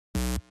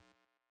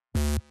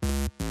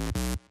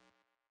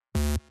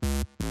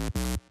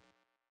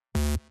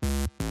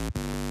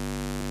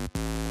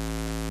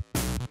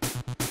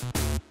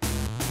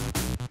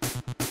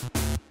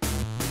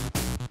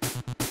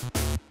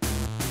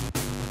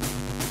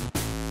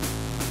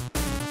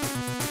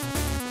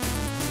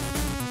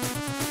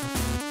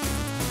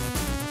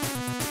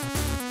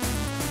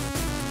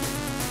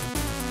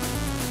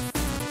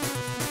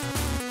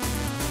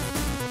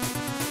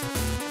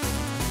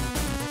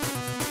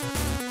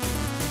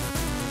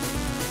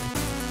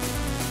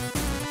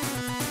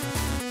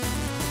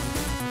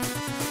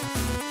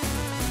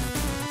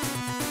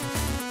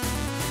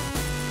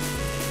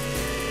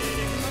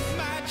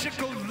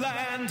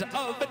land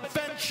of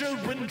adventure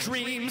and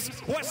dreams,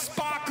 where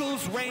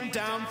sparkles rain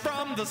down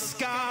from the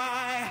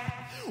sky.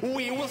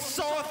 We will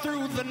soar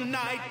through the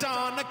night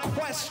on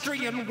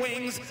equestrian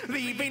wings,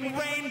 leaving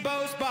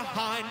rainbows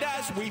behind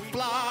as we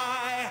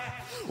fly.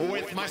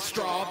 With my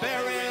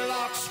strawberry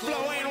locks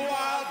flowing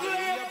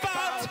wildly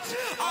about,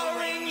 I'll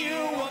ring you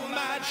a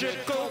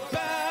magical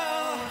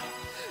bell.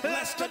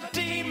 Lest a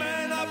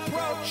demon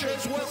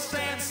approaches, we'll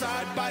stand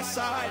side by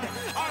side.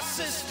 Our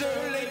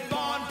sisterly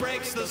bond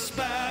breaks the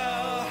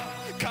spell.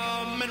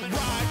 Come and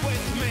ride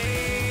with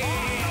me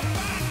on the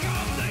back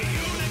of the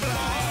unicorn.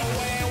 Fly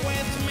away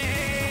with me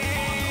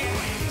on the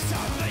wings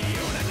of the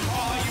unicorn.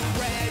 Are you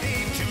ready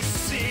to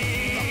see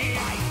the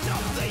fight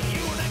of the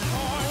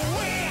unicorn?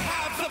 We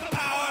have the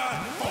power,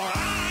 for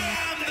I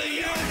am the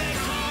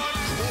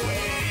unicorn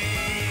queen.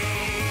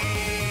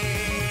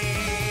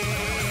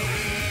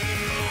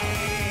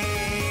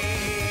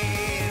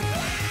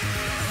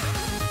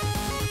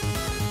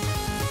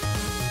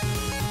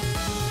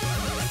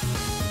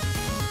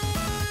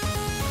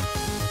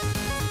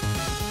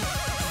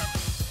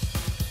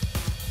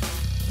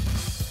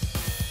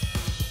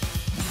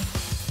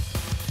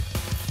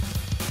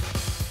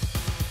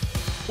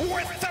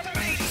 With a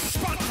mane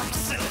spun from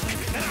silk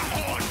and a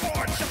horn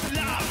forged of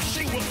love,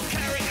 she will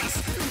carry us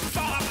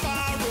far,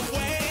 far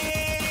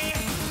away.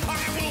 I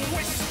will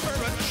whisper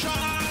a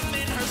charm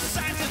in her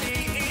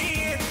satiny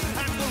ear,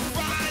 and we'll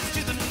rise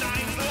to the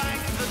night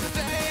like the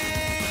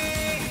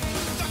day.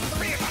 The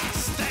three of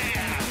us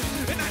there,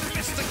 in that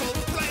mystical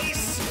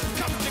place,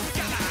 come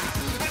together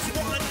as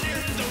one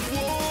in the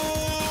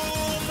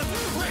womb.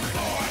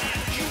 Reborn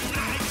and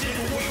united,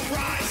 we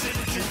rise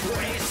into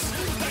grace.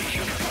 The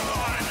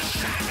unicorn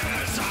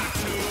shatters our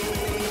tomb.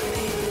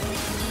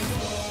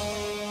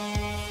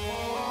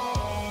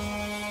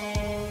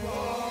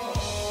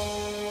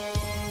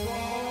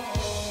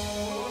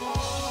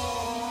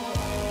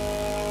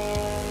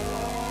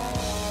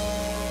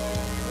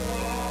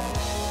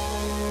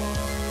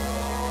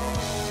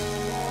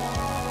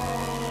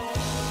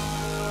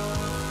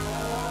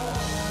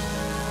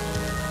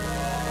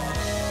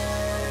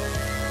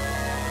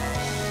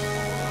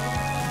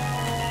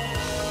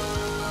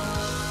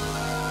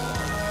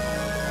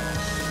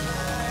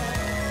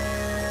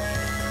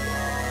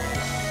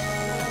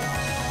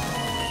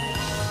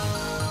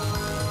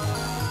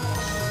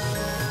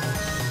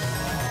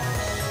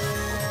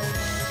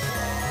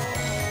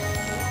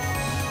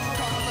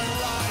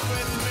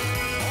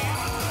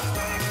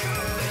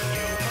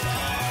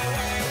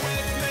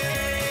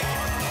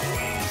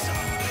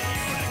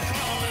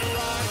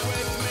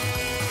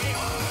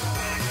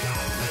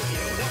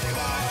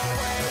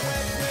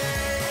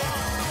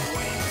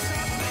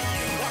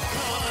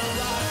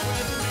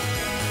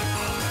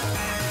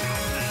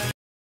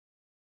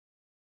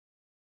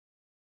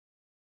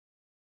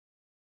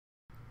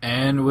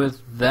 And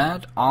with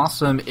that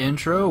awesome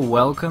intro,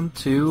 welcome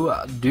to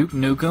Duke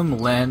Nukem,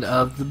 Land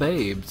of the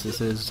Babes.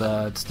 This is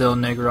it's still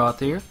Nigroth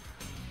here,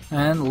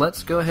 and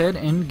let's go ahead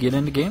and get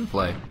into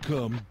gameplay.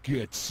 Come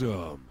get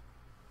some.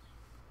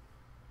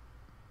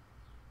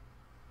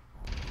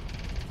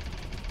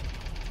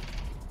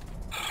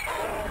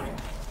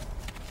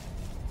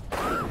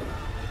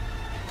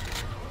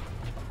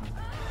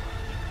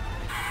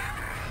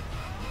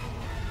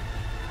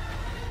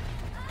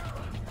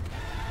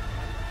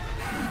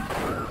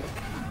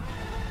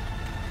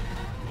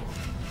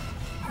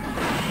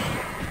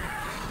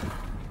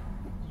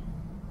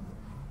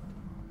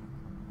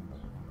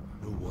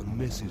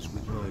 Messes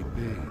with my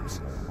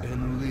babes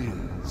and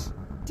Liz.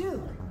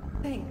 Duke,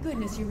 thank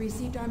goodness you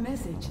received our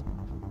message.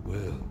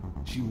 Well,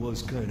 she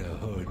was kinda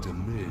hard to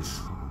miss.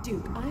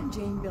 Duke, I'm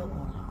Jane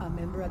Biltmore, a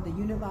member of the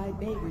Unified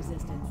Babe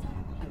Resistance.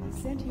 I was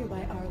sent here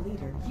by our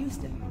leader,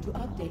 Houston, to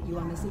update you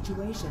on the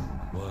situation.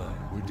 Why,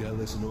 were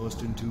Dallas and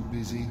Austin too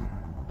busy?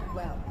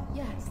 Well,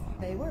 yes,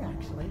 they were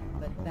actually,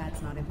 but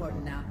that's not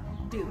important now.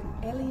 Duke,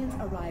 aliens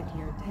arrived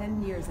here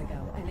 10 years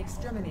ago and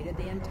exterminated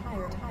the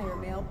entire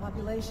male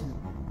population.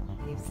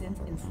 They've since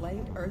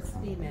enslaved Earth's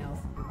females.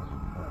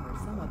 However,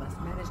 some of us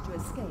managed to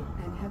escape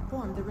and have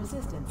formed the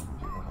Resistance.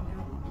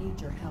 Now we need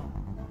your help.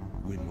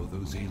 When will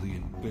those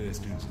alien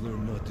bastards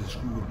learn not to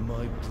screw with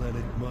my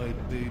planet, my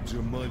babes,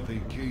 or my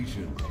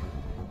vacation?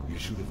 You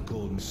should have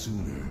called me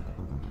sooner.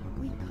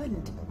 We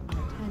couldn't.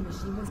 Our time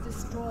machine was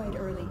destroyed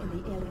early in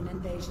the alien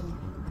invasion,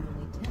 and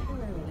only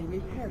temporarily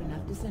repaired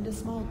enough to send a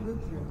small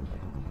group through.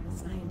 The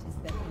scientists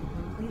that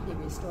can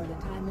completely restore the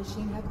time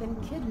machine have been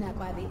kidnapped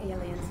by the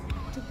aliens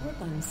to work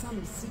on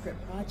some secret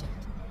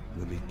project.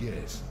 Let me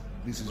guess.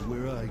 This is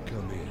where I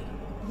come in.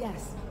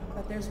 Yes,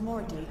 but there's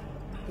more, Duke.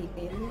 The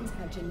aliens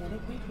have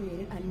genetically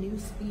created a new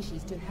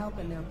species to help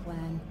in their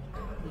plan.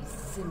 These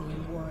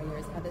simian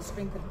warriors have the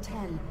strength of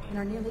 10 and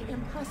are nearly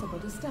impossible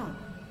to stop.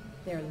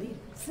 Their leader,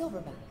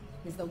 Silverback,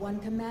 is the one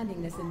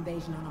commanding this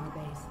invasion on our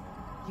base.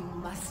 You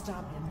must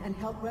stop him and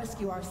help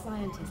rescue our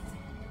scientists.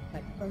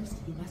 But first,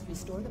 you must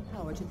restore the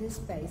power to this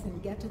base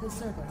and get to the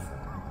surface.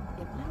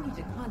 If I need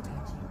to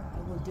contact you,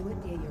 I will do it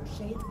via your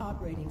Shade's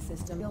operating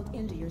system built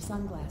into your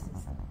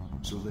sunglasses.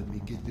 So let me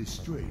get this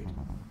straight.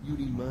 You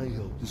need my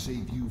help to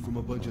save you from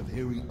a bunch of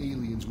hairy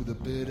aliens with a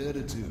bad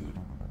attitude.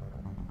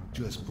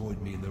 Just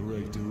point me in the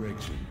right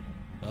direction.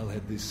 I'll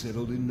have this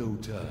settled in no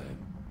time.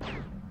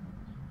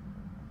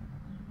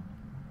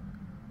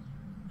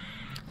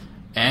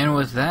 And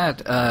with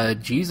that,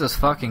 Jesus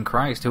fucking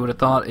Christ, who would have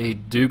thought a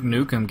Duke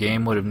Nukem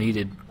game would have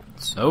needed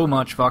so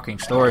much fucking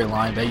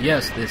storyline? But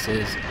yes, this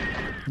is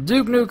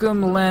Duke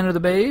Nukem Land of the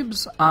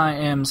Babes. I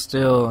am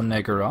still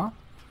Negara.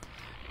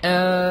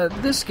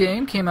 This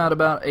game came out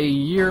about a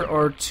year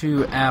or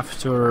two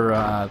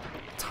after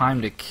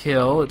Time to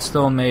Kill. It's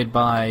still made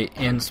by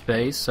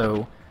InSpace,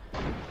 so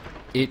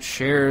it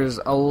shares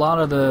a lot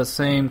of the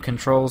same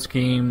control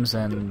schemes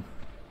and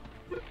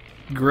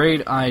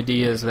great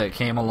ideas that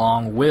came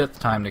along with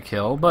Time to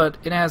Kill, but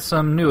it has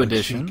some new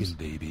additions,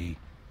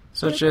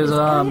 such as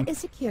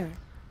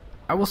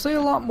I will say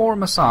a lot more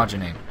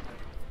misogyny.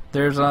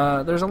 There's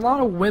a lot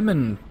of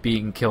women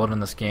being killed in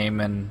this game,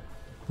 and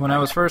when I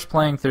was first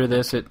playing through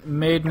this, it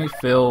made me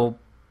feel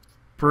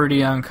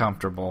pretty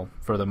uncomfortable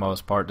for the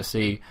most part to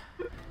see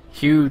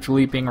huge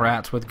leaping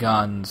rats with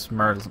guns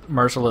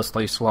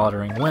mercilessly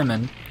slaughtering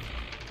women.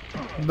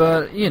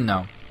 But you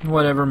know,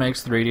 whatever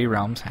makes 3D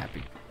Realms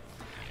happy.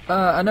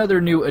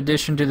 Another new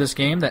addition to this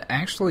game that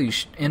actually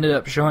ended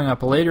up showing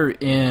up later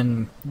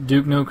in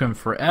Duke Nukem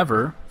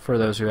Forever, for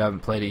those who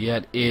haven't played it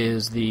yet,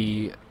 is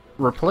the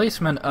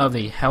replacement of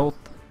the health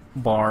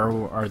bar,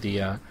 or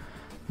the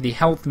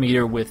health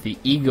meter, with the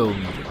ego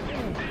meter.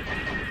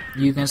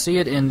 You can see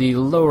it in the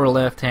lower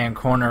left-hand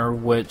corner,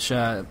 which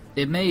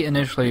it may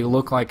initially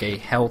look like a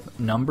health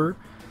number,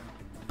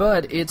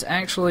 but it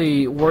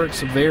actually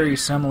works very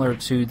similar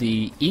to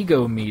the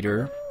ego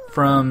meter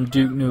from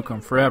Duke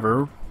Nukem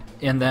Forever,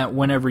 in that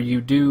whenever you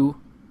do...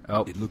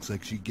 Oh, it looks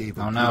like she gave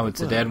oh no,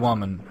 it's a dead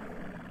woman.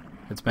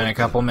 It's been a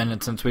couple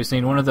minutes since we've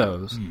seen one of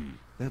those.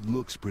 That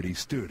looks pretty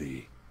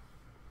sturdy.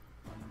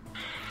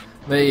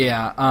 But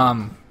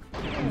yeah,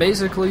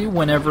 basically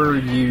whenever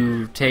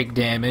you take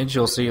damage,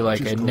 you'll see like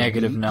a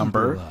negative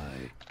number.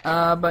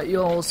 But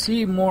you'll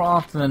see more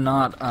often than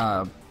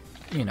not,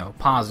 you know,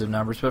 positive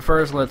numbers. But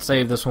first, let's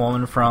save this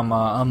woman from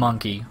a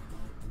monkey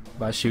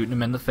by shooting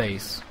him in the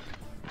face.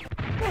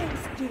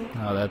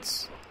 Oh,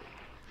 that's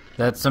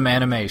some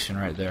animation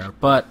right there.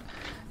 But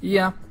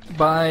yeah,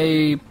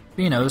 by,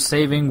 you know,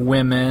 saving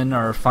women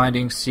or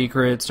finding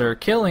secrets or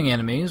killing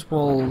enemies,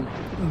 well,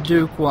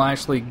 Duke will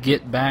actually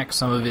get back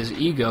some of his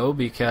ego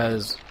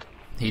because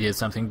he did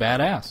something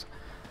badass.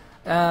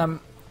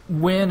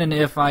 When and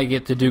if I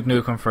get to Duke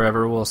Nukem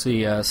Forever, we'll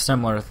see a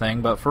similar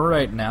thing, but for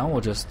right now,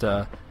 we'll just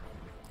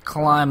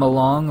climb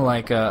along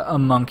like a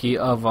monkey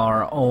of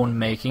our own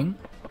making.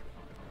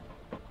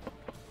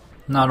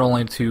 Not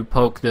only to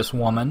poke this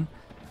woman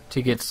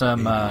to get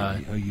some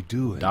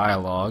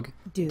dialogue,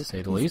 to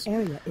say the least,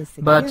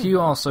 but you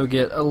also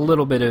get a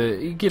little bit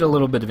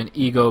of an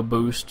ego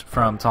boost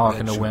from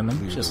talking to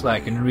women, just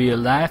like in real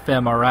life.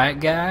 Am I right,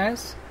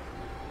 guys?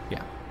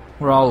 Yeah,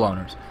 we're all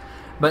loners.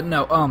 But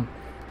no,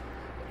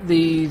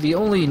 the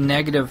only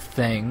negative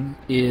thing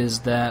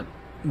is that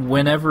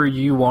whenever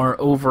you are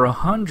over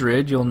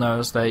 100, you'll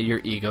notice that your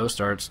ego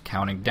starts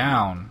counting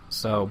down.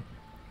 So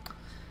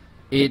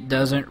it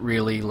doesn't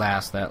really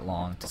last that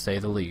long, to say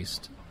the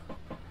least.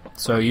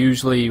 So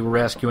usually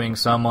rescuing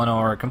someone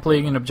or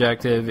completing an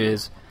objective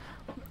is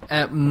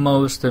at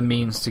most a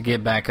means to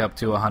get back up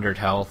to 100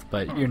 health,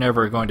 but you're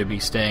never going to be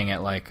staying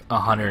at like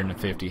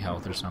 150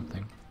 health or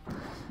something.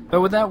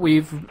 But with that,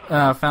 we've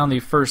found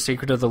the first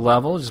secret of the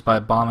level just by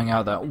bombing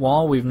out that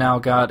wall. We've now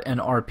got an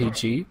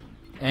RPG,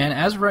 and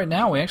as of right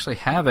now, we actually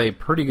have a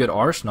pretty good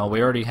arsenal.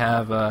 We already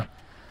have a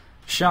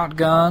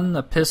shotgun,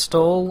 a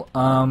pistol.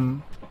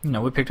 You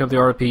know, we picked up the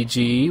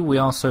RPG. We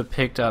also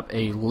picked up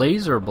a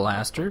laser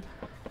blaster,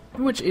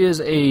 which is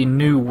a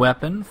new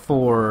weapon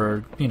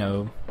for, you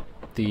know,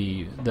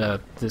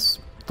 this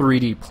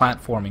 3D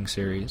platforming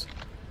series.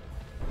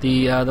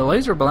 The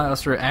laser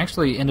blaster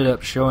actually ended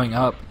up showing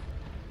up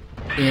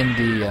in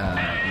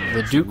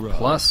the Duke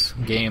Plus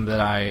game that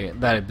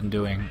I've been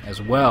doing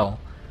as well.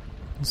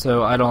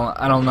 So I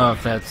don't know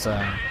if that's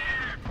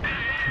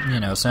you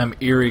know, some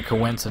eerie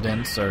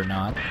coincidence or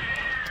not.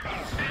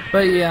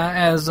 But yeah,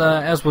 as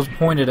was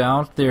pointed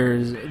out,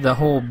 there's the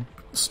whole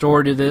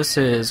story to this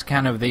is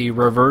kind of the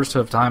reverse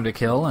of Time to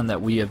Kill, and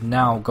that we have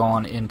now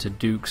gone into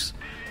Duke's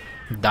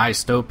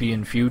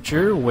dystopian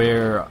future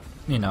where,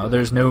 you know,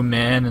 there's no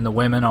men and the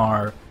women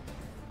are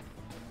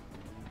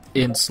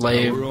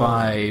enslaved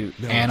by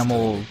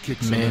animal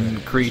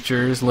men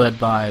creatures led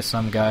by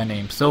some guy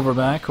named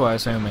Silverback, who I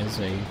assume is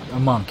a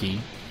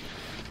monkey,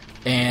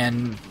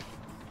 and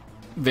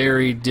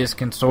very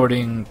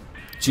disconcerting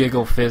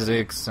jiggle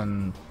physics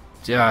and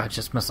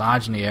just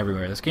misogyny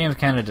everywhere. This game's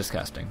kind of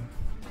disgusting.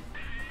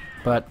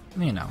 But,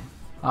 you know,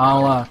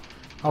 I'll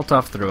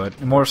tough through it.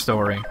 More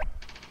story.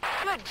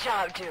 Good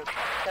job, Duke.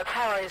 The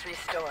power is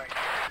restored.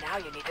 Now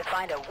you need to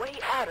find a way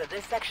out of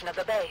this section of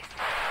the base.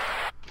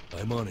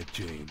 I'm on it,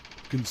 Jane.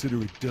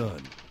 Consider it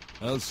done.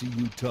 I'll see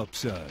you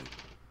topside.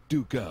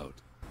 Duke out.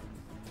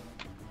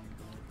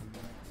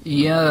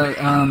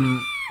 Yeah,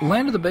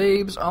 Land of the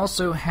Babes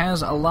also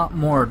has a lot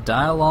more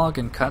dialogue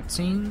and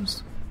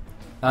cutscenes.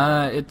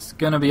 It's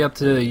gonna be up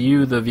to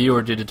you, the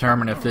viewer, to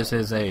determine if this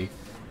is a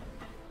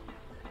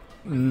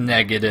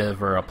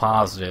negative or a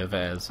positive,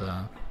 as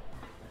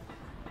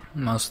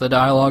most of the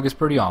dialogue is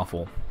pretty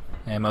awful,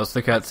 and most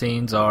of the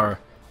cutscenes are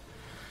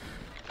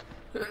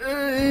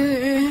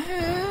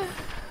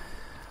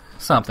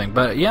something.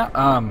 But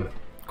yeah,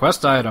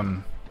 quest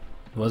item.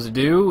 What does it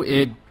do?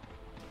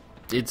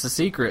 It's a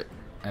secret.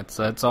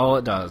 That's all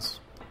it does.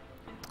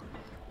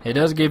 It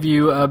does give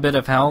you a bit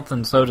of health,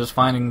 and so does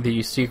finding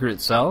the secret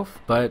itself,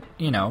 but,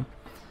 you know,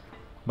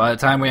 by the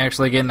time we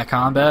actually get into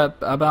combat,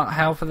 about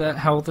half of that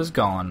health is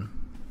gone.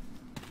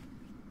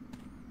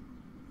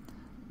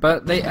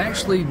 But they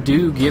actually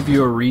do give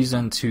you a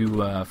reason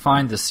to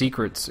find the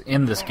secrets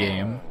in this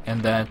game,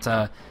 and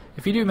that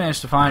if you do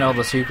manage to find all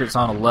the secrets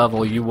on a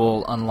level, you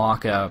will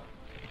unlock a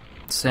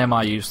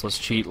semi-useless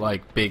cheat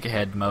like Big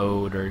Head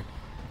Mode or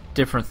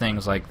different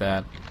things like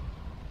that.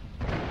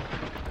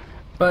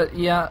 But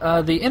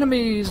yeah, the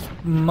enemies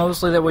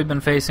mostly that we've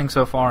been facing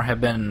so far have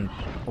been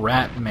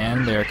rat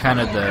men. They're kind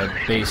of the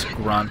base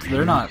grunt.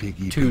 They're not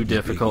too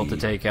difficult to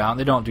take out.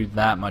 They don't do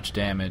that much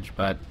damage,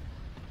 but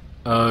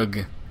ugh.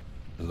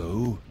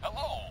 Hello?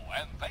 Hello,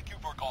 and thank you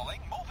for calling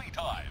Movie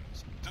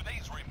Times.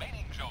 Today's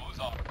remaining shows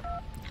are...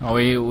 Oh,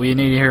 we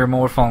need to hear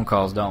more phone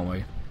calls, don't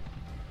we?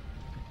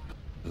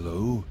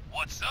 Hello?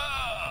 What's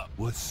up?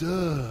 What's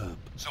up?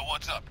 So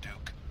what's up,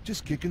 Duke?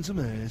 Just kicking some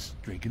ass,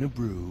 drinking a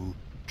brew.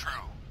 True.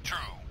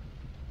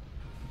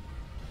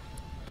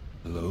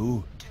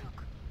 Hello?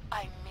 Duke,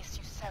 I miss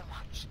you so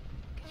much.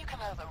 Can you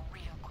come over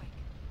real quick?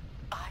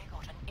 I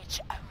got an itch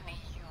only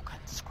you can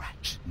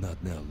scratch.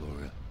 Not now,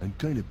 Laura. I'm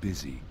kinda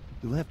busy.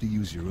 You'll have to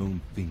use your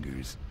own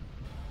fingers.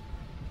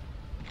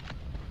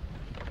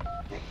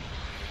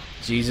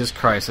 Jesus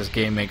Christ, this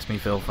game makes me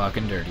feel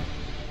fucking dirty.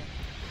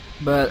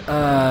 But,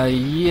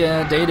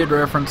 yeah, dated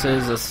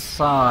references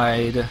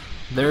aside,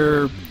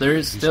 there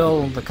is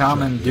still the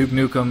common Duke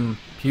Nukem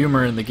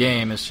humor in the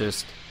game. It's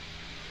just...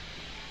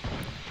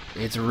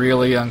 it's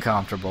really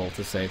uncomfortable,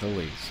 to say the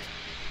least.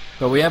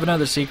 But we have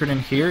another secret in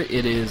here.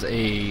 It is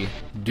a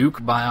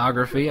Duke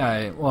biography.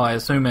 I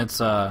assume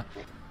it's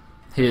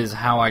his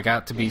How I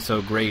Got to Be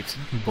So Great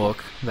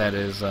book that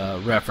is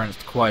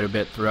referenced quite a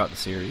bit throughout the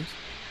series.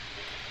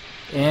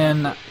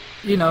 And,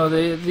 you know,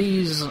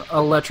 these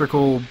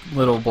electrical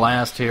little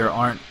blasts here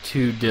aren't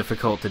too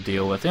difficult to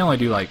deal with. They only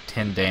do like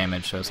 10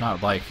 damage, so it's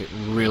not like it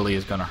really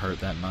is going to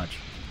hurt that much.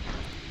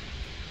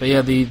 But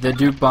yeah, the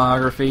Duke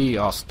biography,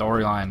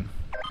 storyline.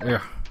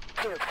 Yeah.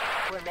 Duke,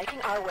 we're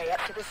making our way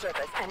up to the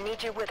surface and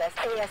need you with us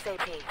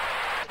ASAP.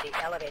 With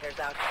the elevators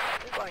out,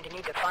 we're going to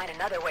need to find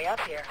another way up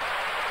here.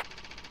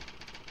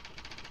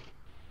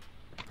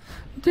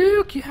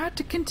 Duke, you had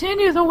to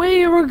continue the way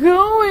you were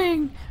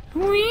going.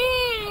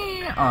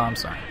 Whee! Oh, I'm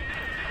sorry.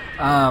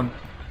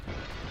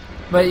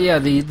 But yeah,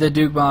 the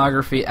Duke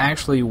biography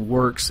actually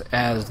works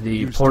as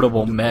the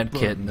portable med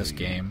kit in this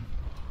game.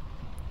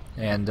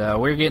 And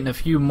we're getting a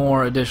few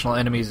more additional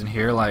enemies in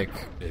here, like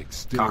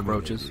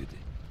cockroaches.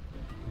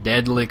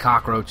 Deadly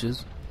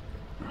cockroaches.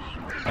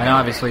 And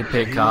obviously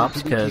pig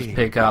cops, because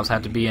pig cops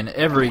have to be in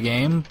every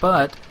game,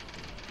 but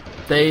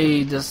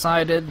they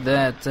decided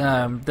that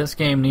this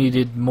game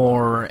needed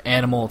more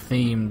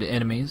animal-themed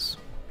enemies.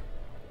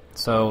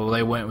 So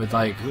they went with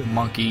like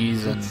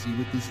monkeys and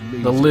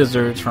the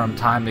lizards from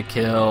Time to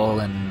Kill,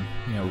 and,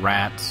 you know,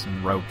 rats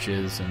and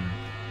roaches, and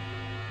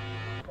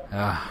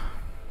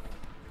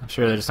I'm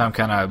sure there's some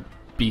kind of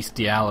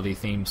bestiality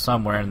theme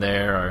somewhere in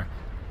there, or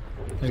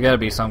there's got to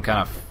be some kind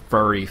of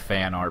furry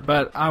fan art,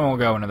 but I won't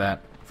go into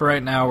that. For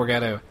right now, we're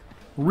going to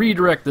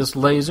redirect this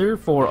laser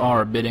for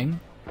our bidding.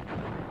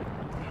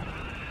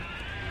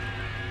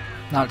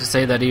 Not to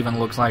say that even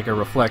looks like a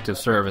reflective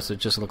surface, it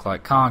just looks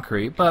like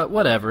concrete, but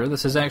whatever.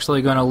 This is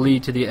actually going to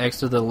lead to the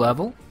exit of the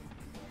level.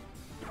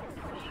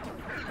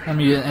 I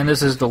mean, and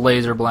this is the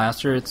laser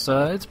blaster. It's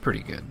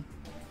pretty good.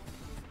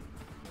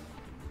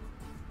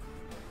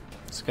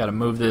 Just got to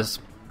move this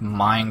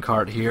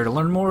minecart here to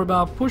learn more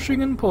about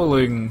pushing and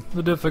pulling,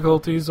 the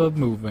difficulties of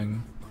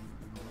moving.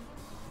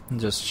 And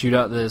just shoot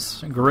out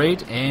this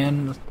grate,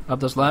 and up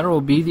this ladder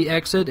will be the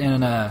exit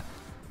and a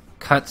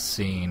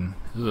cutscene.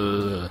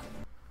 Ugh.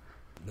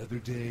 Another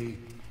day,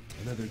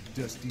 another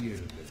dusty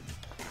airman.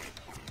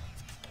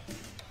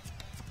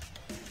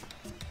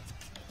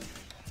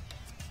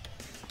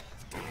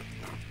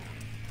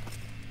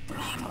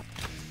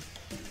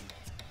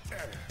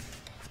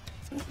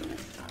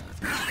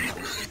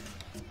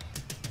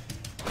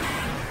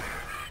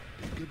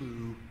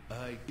 Peekaboo,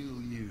 I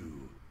kill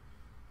you.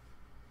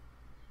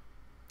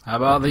 How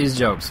about these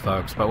jokes,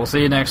 folks? But we'll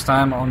see you next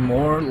time on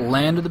more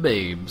Land of the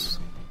Babes.